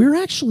 Yeah, we're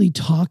actually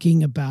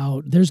talking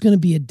about there's going to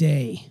be a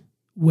day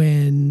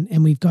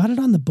and we've got it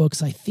on the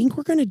books. I think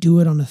we're going to do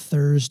it on a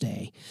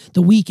Thursday,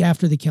 the week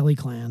after the Kelly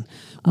Clan.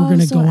 We're going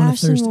to so go on a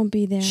Ashlyn Thursday. won't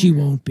be there. She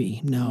won't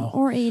be. No.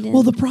 Or Aiden.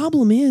 Well, the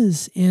problem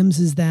is, Ems,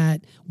 is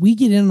that we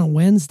get in on a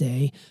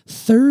Wednesday.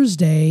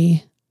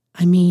 Thursday,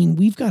 I mean,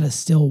 we've got to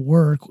still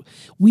work.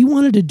 We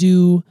wanted to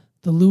do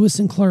the Lewis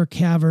and Clark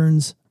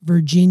Caverns,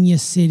 Virginia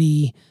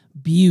City,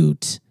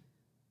 Butte,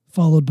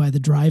 followed by the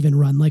drive-in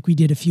run like we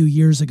did a few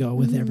years ago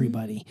with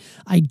everybody.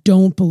 I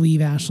don't believe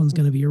Ashlyn's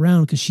going to be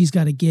around because she's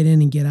got to get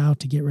in and get out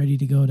to get ready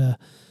to go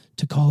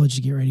to college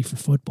to get ready for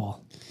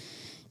football.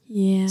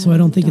 Yeah. So I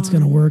don't think it's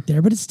going to darn. work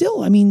there. But it's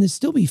still, I mean, there'll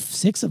still be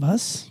 6 of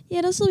us. Yeah,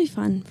 it'll still be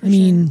fun. For I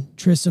mean,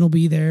 Tristan will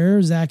be there.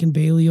 Zach and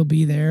Bailey will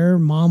be there.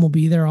 Mom will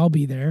be there. I'll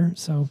be there.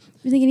 So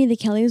you think any of the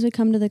Kellys would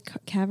come to the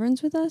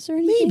caverns with us or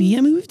anything? maybe.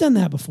 I mean, we've done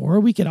that before.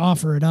 We could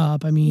offer it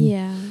up. I mean,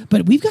 Yeah.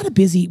 but we've got a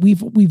busy.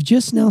 We've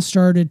just now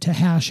started to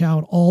hash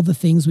out all the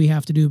things we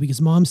have to do because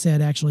Mom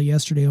said actually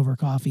yesterday over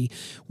coffee,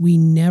 we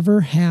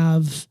never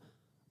have.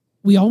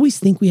 We always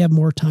think we have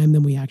more time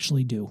than we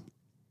actually do,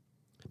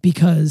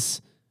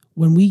 because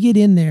when we get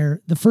in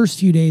there, the first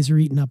few days are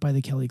eaten up by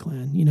the Kelly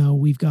Clan. You know,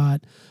 we've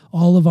got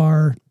all of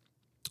our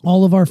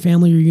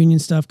family reunion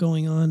stuff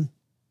going on,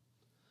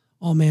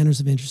 all manners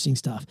of interesting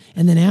stuff.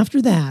 And then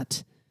after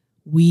that,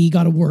 we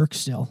got to work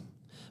still.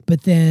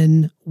 But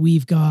then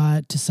we've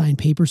got to sign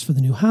papers for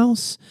the new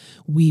house.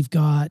 We've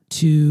got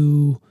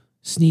to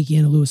sneak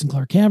in a Lewis and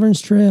Clark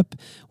Caverns trip.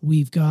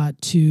 We've got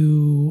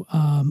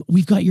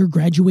your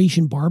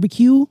graduation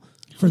barbecue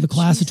for the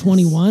class of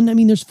 21. I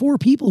mean, there's 4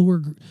 people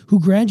who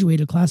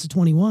graduated class of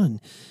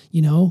 21.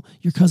 You know,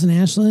 your cousin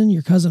Ashlyn,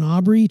 your cousin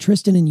Aubrey,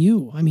 Tristan, and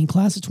you. I mean,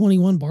 class of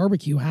 21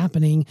 barbecue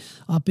happening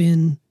up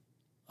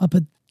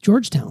at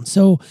Georgetown.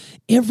 So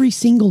every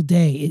single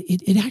day,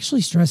 it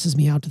actually stresses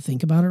me out to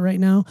think about it right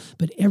now,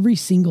 but every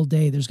single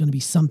day there's going to be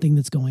something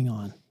that's going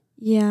on.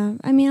 Yeah.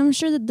 I mean, I'm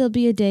sure that there'll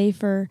be a day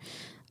for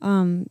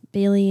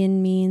Bailey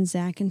and me and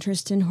Zach and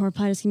Tristan who are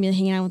probably just going to be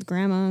hanging out with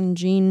Grandma and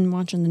Jean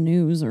watching the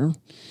news or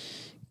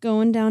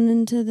going down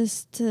into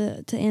this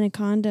to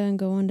Anaconda and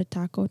going to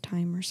Taco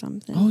Time or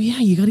something. Oh yeah,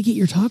 you got to get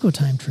your Taco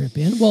Time trip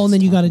in. Well, and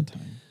then you got to.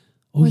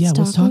 Oh What's yeah,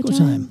 what's Taco Taco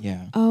Time? Time?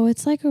 Yeah. Oh,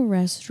 it's like a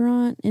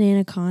restaurant in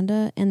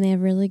Anaconda, and they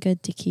have really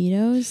good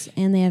taquitos,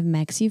 and they have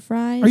Mexi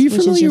fries. Are you which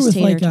is familiar just with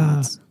tater like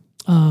tots.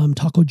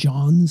 Taco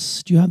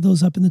John's? Do you have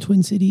those up in the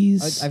Twin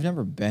Cities? I've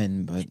never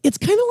been, but It's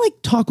kind of like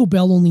Taco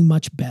Bell, only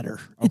much better.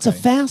 It's a Okay.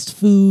 fast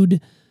food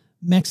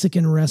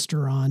Mexican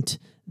restaurant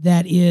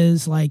that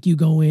is like you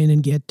go in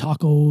and get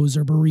tacos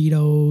or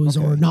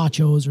burritos or Okay.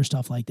 nachos or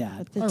stuff like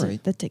that. But the, All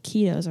right. the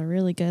taquitos are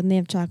really good, and they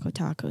have Choco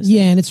Tacos.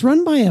 Yeah, and it's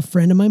run by a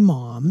friend of my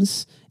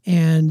mom's,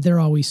 and they're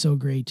always so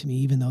great to me,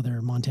 even though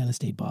they're Montana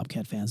State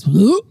Bobcat fans.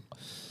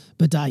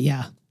 But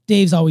yeah,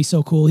 Dave's always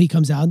so cool. He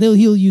comes out.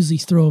 He'll usually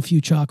throw a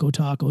few Choco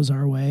Tacos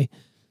our way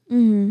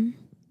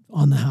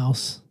on the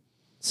house.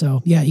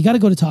 So yeah, you got to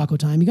go to Taco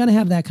Time. You got to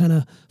have that kind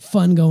of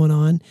fun going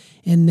on,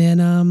 and then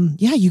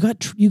yeah, you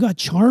got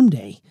Charm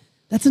Day.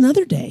 That's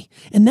another day,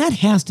 and that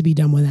has to be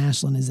done when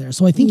Ashlyn is there.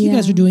 So I think you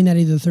guys Yeah. are doing that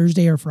either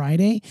Thursday or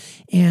Friday,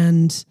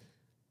 and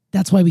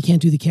that's why we can't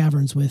do the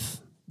caverns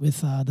with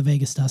the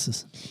Vegas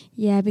Tusses.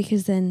 Yeah,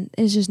 because then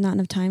there's just not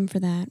enough time for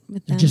that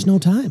with them. There's just no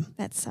time.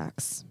 That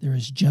sucks. There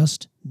is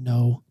just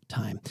no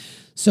time.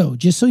 So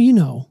just so you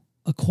know,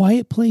 A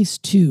Quiet Place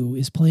 2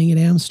 is playing at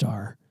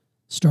Amstar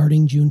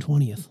starting June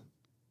 20th.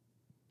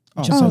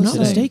 Oh, Just so I'm not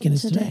today. mistaken,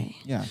 it's today.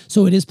 Yeah.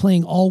 So it is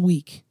playing all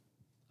week.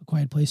 A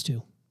Quiet Place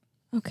 2.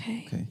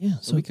 Okay. Okay. Yeah.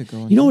 So we could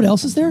go. you know what and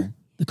else is there?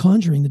 The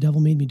Conjuring, The Devil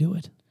Made Me Do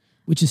It,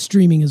 which is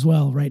streaming as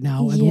well right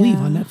now, I believe,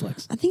 on Yeah.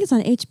 Netflix. I think it's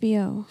on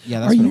HBO. Yeah, Are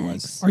that's what you- it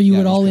was. Are you Yeah,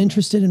 at all HBO.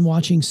 interested in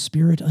watching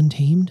Spirit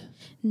Untamed?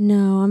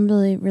 No, I'm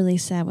really, really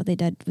sad what they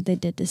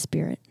did to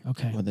Spirit.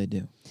 Okay. What'd they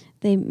do?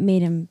 They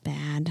made him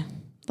bad.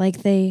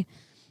 Like they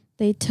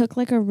took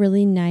like a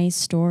really nice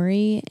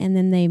story and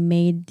then they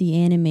made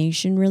the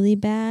animation really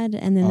bad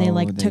and then they Oh,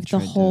 like they took the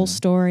tried whole to-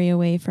 story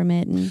away from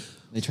it and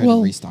They tried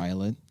Well- to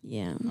restyle it.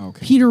 yeah.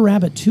 Okay. Peter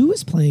Rabbit 2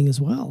 is playing as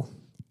well.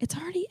 It's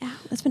already out.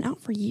 It's been out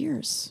for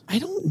years. I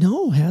don't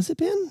know. Has it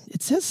been?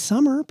 It says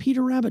summer,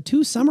 Peter Rabbit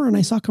 2 summer, and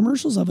I saw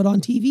commercials of it on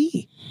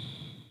TV.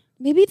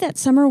 Maybe that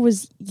summer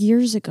was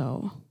years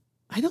ago.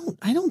 I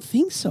don't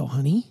think so,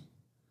 honey.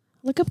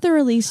 Look up the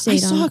release I date.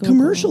 saw on a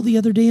commercial Google. the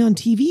other day on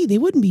TV. They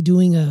wouldn't be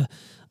doing a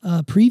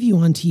preview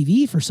on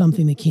TV for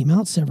something that came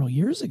out several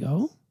years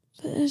ago.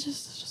 But it's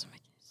just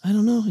I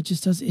don't know. It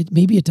just does.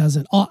 Maybe it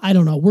doesn't. Oh, I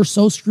don't know. We're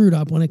so screwed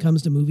up when it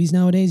comes to movies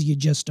nowadays. You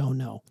just don't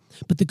know.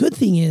 But the good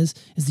thing is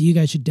that you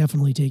guys should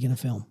definitely take in a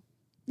film.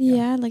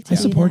 yeah, I'd like to I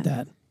see support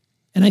that.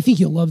 And I think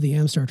you'll love the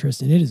Amstar,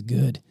 Tristan. It is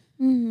good.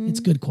 Mhm. It's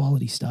good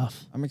quality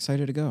stuff. I'm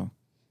excited to go.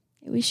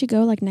 We should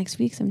go like next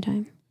week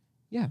sometime.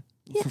 Yeah.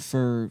 Yeah.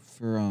 For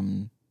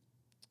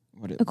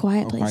what? A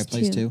Quiet Place,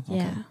 too. Okay.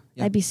 Yeah,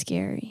 that'd be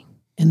scary.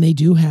 And they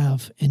do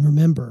have, and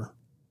remember,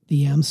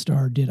 the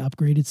Amstar did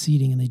upgraded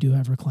seating, and they do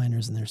have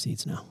recliners in their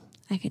seats now.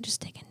 I could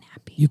just take a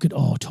nappy. You could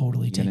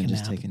totally You're take gonna a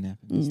just nap. take a nap.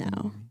 in this No.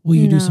 movie. Will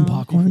you do some No.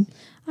 popcorn?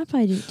 I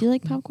probably do. Do you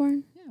like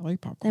popcorn? Yeah, I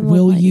like popcorn. Then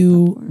we'll buy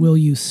popcorn. Will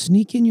you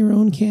sneak in your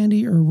own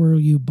candy or will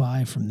you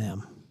buy from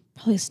them?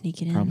 Probably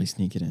sneak it in. Probably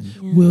sneak it in.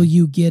 Yeah. Will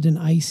you get an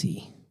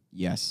icy?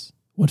 Yes.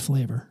 What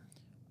flavor?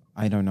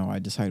 I don't know. I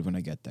decide when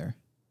I get there.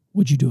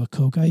 Would you do a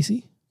Coke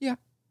icy? Yeah.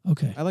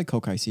 Okay. I like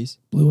Coke ices.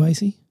 Blue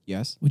icy?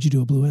 Yes. Would you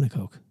do a blue and a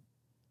Coke?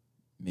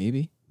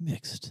 Maybe.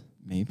 Mixed.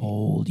 Maybe.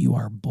 Bold. You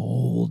are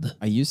bold.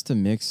 I used to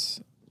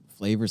mix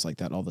flavors like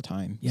that all the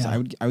time. Yeah.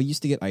 So I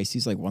used to get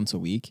ices like once a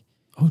week.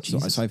 Oh, So,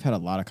 Jesus. so I've had a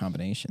lot of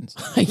combinations.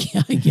 I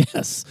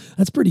guess.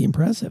 That's pretty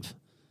impressive.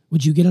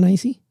 Would you get an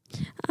icy?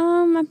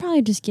 I'd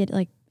probably just get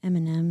like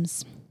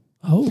M&Ms.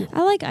 Oh.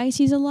 I like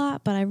ices a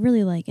lot, but I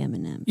really like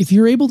M&Ms. If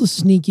you're able to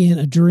sneak in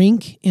a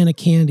drink and a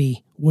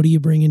candy, what are you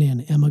bringing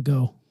in? Emma,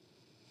 go.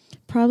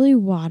 Probably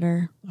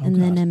water and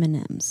then God.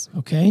 M&Ms.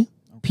 Okay.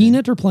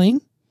 Peanut or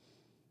plain?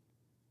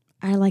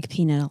 I like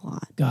peanut a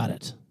lot. Got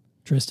it.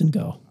 Tristan,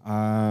 go.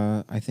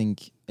 I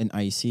think an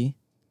icy.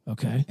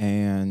 Okay.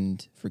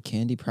 And for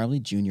candy, probably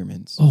Junior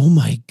Mints. Oh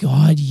my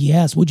God,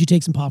 yes. Would you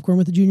take some popcorn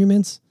with the Junior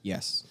Mints?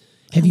 Yes.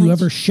 Have I you like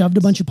ever shoved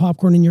a bunch of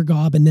popcorn in your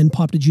gob and then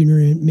popped a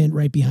Junior Mint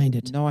right behind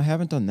it? No, I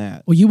haven't done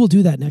that. Well, you will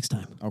do that next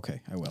time.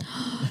 Okay, I will.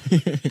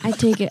 I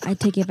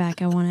take it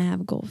back. I want to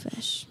have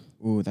goldfish.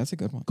 Ooh, that's a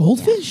good one.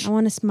 Goldfish? I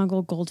want to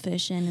smuggle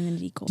goldfish in and then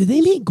eat Do goldfish.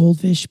 they make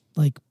goldfish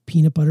like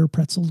peanut butter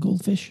pretzel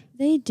goldfish?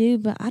 They do,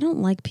 but I don't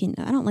like peanut.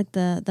 I don't like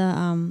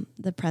the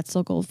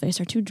pretzel goldfish.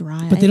 They're too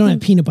dry. But they I don't have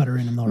think peanut butter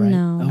in them though, right?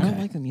 No. I Okay. don't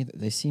like them either.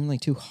 They seem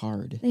like too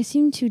hard. They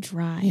seem too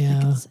dry.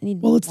 Yeah. I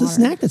need Well, it's the water.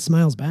 snack that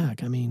smiles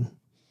back. I mean,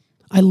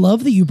 I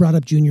love that you brought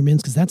up Junior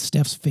Mints because that's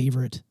Steph's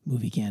favorite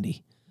movie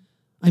candy.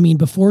 I mean,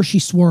 before she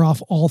swore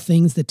off all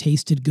things that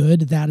tasted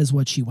good, that is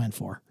what she went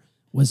for,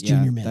 was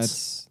Junior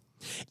Mints.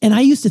 And I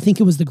used to think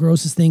it was the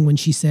grossest thing when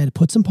she said,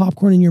 put some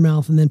popcorn in your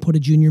mouth and then put a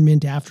Junior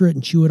Mint after it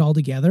and chew it all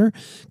together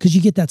because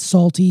you get that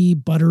salty,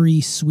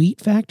 buttery, sweet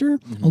factor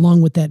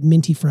along with that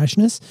minty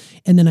freshness.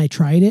 And then I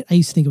tried it. I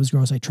used to think it was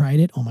gross. I tried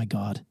it. Oh my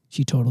God.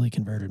 She totally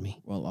converted me.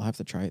 Well, I'll have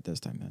to try it this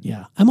time then.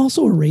 Yeah. I'm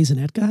also a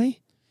Raisinette guy.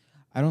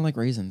 I don't like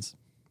raisins.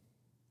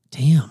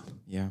 Damn.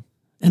 Yeah.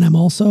 And I'm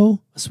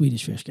also a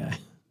Swedish fish guy.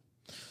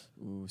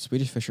 Ooh,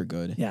 Swedish fish are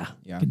good. Yeah.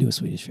 Yeah. Could do a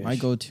Swedish fish. My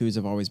go-tos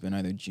have always been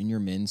either Junior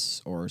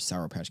Mints or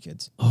Sour Patch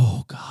Kids.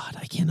 Oh God.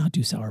 I cannot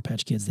do Sour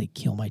Patch Kids. They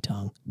kill my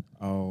tongue.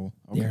 Oh,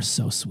 okay. They're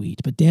so sweet.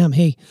 But damn,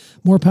 hey,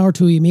 more power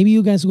to you. Maybe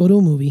you guys will go to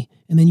a movie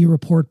and then you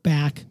report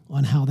back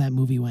on how that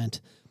movie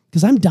went.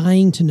 Because I'm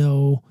dying to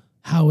know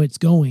how it's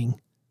going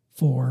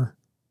for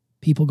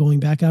people going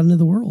back out into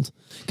the world.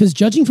 Because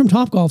judging from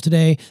Topgolf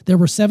today, there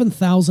were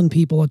 7,000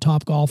 people at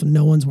Topgolf and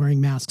no one's wearing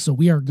masks. So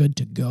we are good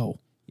to go.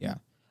 Yeah.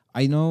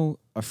 I know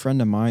a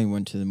friend of mine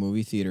went to the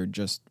movie theater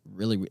just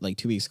really like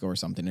 2 weeks ago or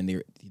something, and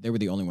they were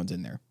the only ones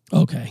in there.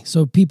 Okay.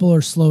 So people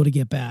are slow to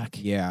get back.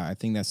 Yeah, I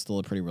think that's still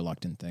a pretty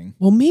reluctant thing.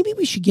 Well, maybe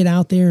we should get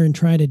out there and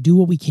try to do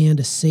what we can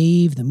to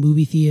save the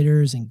movie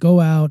theaters and go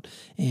out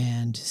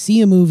and see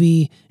a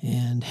movie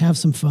and have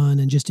some fun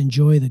and just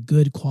enjoy the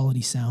good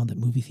quality sound that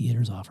movie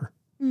theaters offer.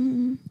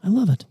 Mm-hmm. I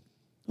love it.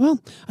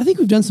 Well, I think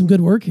we've done some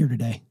good work here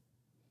today.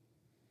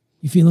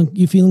 You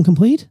feeling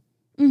complete?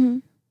 Mm-hmm.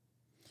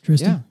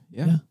 Tristan?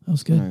 Yeah. That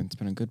was good. It's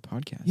been a good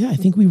podcast. Yeah, I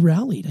think we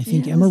rallied. I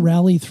think Yeah, it Emma was-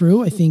 rallied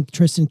through. I think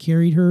Tristan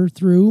carried her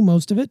through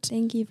most of it.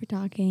 Thank you for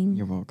talking.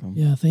 You're welcome.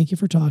 Yeah, thank you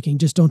for talking.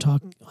 Just don't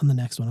talk on the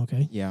next one,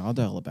 okay? Yeah, I'll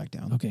dial it back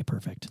down. Okay,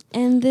 perfect.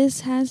 And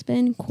this has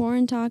been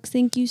Quarant Talks.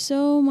 Thank you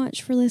so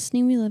much for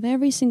listening. We love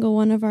every single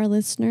one of our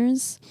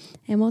listeners.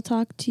 And we'll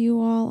talk to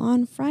you all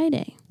on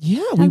Friday.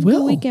 Yeah, Have we a will.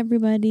 good week,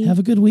 everybody. Have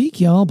a good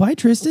week, y'all. Bye,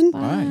 Tristan.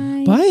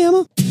 Bye. Bye,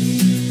 Emma.